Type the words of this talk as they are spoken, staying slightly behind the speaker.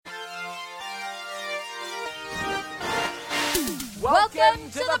Welcome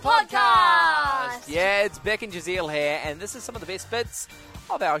to the podcast! Yeah, it's Beck and Jazeel here, and this is some of the best bits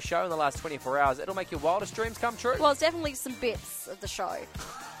of our show in the last 24 hours. It'll make your wildest dreams come true. Well, it's definitely some bits of the show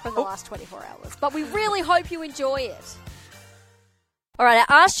from the last 24 hours, but we really hope you enjoy it. All right,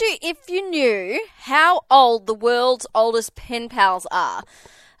 I asked you if you knew how old the world's oldest pen pals are.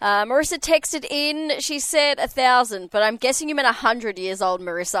 Marissa texted in, she said 1,000, but I'm guessing you meant 100 years old,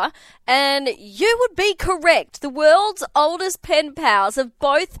 Marissa. And you would be correct. The world's oldest pen pals have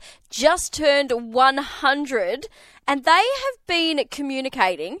both just turned 100, and they have been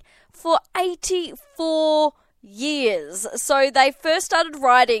communicating for 84 years. So they first started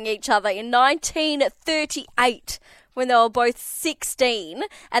writing each other in 1938. When they were both 16,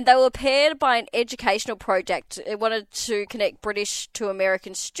 and they were paired by an educational project. It wanted to connect British to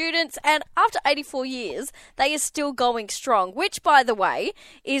American students, and after 84 years, they are still going strong, which, by the way,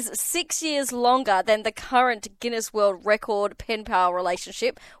 is 6 years longer than the current Guinness World Record pen pal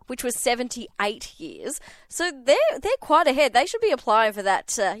relationship, which was 78 years. So they're quite ahead. They should be applying for that,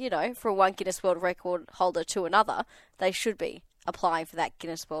 from one Guinness World Record holder to another. They should be applying for that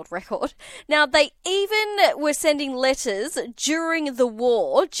Guinness World Record. Now, they even were sending letters during the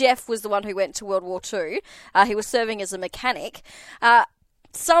war. Jeff was the one who went to World War II. He was serving as a mechanic.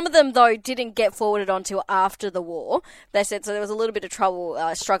 Some of them, though, didn't get forwarded on until after the war. They said so there was a little bit of trouble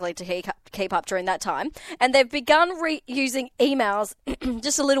struggling to keep up during that time. And they've begun using emails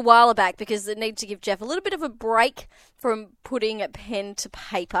just a little while back because they need to give Jeff a little bit of a break from putting a pen to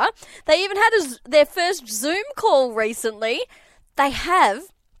paper. They even had their first Zoom call recently. They have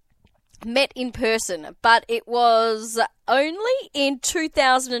met in person, but it was only in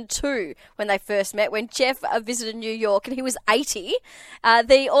 2002 when they first met, when Jeff visited New York and he was 80.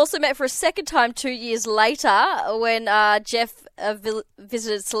 They also met for a second time 2 years later when Jeff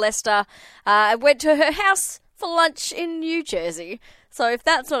visited Celeste and went to her house for lunch in New Jersey. So if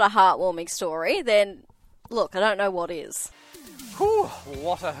that's not a heartwarming story, then look, I don't know what is. Whew,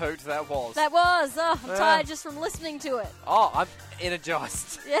 what a hoot that was. That was. Oh, I'm tired just from listening to it. Oh, I'm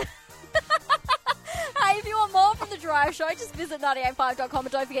energised. Yeah. Hey, if you want more from The Drive Show, just visit 985.com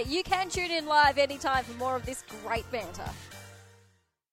and don't forget you can tune in live anytime for more of this great banter.